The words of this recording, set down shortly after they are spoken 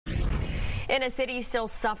In a city still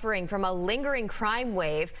suffering from a lingering crime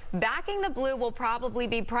wave, backing the blue will probably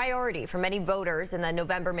be priority for many voters in the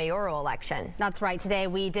November mayoral election. That's right. Today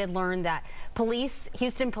we did learn that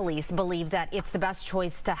Houston police believe that it's the best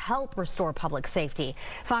choice to help restore public safety.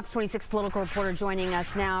 Fox 26 political reporter joining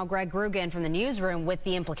us now, Greg Groogan from the newsroom with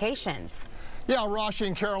the implications. Yeah, Rashi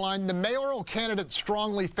and Caroline, the mayoral candidate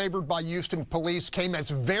strongly favored by Houston police came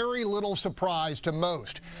as very little surprise to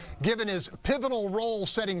most, given his pivotal role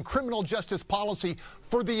setting criminal justice policy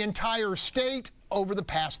for the entire state over the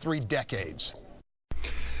past 3 decades.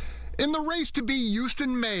 In the race to be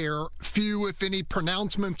Houston mayor, few, if any,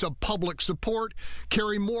 pronouncements of public support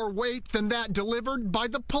carry more weight than that delivered by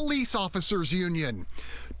the police officers union.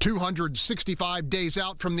 265 days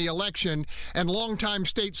out from the election, and longtime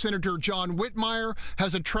state senator John Whitmire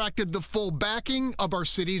has attracted the full backing of our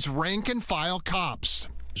city's rank-and-file cops.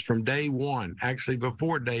 From day one, actually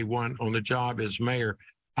before day one on the job as mayor,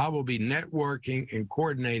 I will be networking and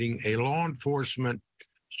coordinating a law enforcement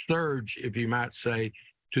surge, if you might say,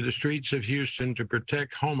 to the streets of Houston to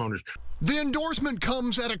protect homeowners. The endorsement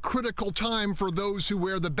comes at a critical time for those who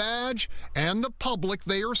wear the badge and the public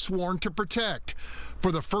they are sworn to protect.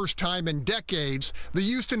 For the first time in decades, the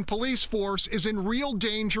Houston police force is in real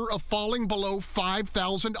danger of falling below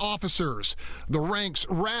 5,000 officers, the ranks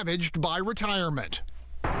ravaged by retirement.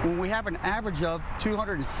 When we have an average of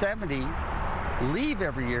 270 leave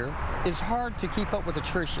every year, it's hard to keep up with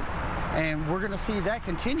attrition. And we're going to see that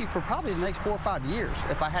continue for probably the next 4 or 5 years,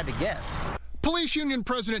 if I had to guess. Police Union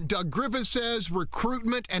President Doug Griffith says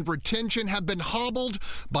recruitment and retention have been hobbled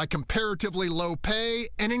by comparatively low pay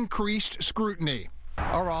and increased scrutiny.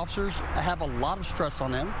 Our officers have a lot of stress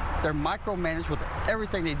on them. They're micromanaged with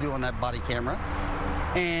everything they do on that body camera.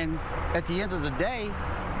 And at the end of the day,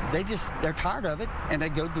 they're tired of it and they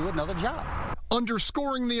go do another job.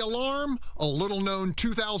 Underscoring the alarm, a little-known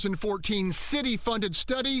 2014 city-funded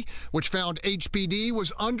study which found HPD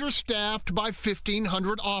was understaffed by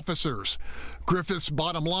 1,500 officers. Griffith's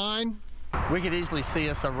bottom line? We could easily see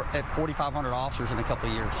us at 4,500 officers in a couple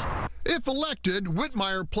of years. If elected,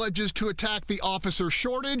 Whitmire pledges to attack the officer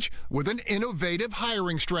shortage with an innovative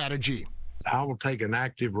hiring strategy. I will take an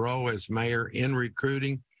active role as mayor in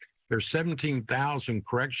recruiting. There's 17,000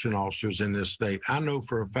 correction officers in this state. I know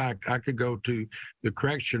for a fact I could go to the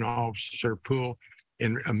correction officer pool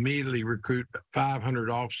and immediately recruit 500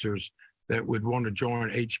 officers that would want to join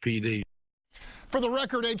HPD. For the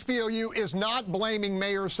record, HBOU is not blaming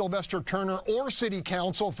Mayor Sylvester Turner or City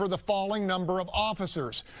Council for the falling number of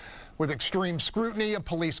officers. With extreme scrutiny of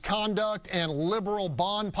police conduct and liberal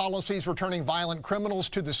bond policies returning violent criminals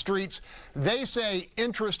to the streets, they say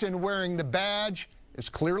interest in wearing the badge is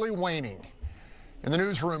clearly waning. In the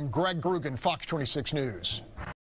newsroom, Greg Groogan, Fox 26 News.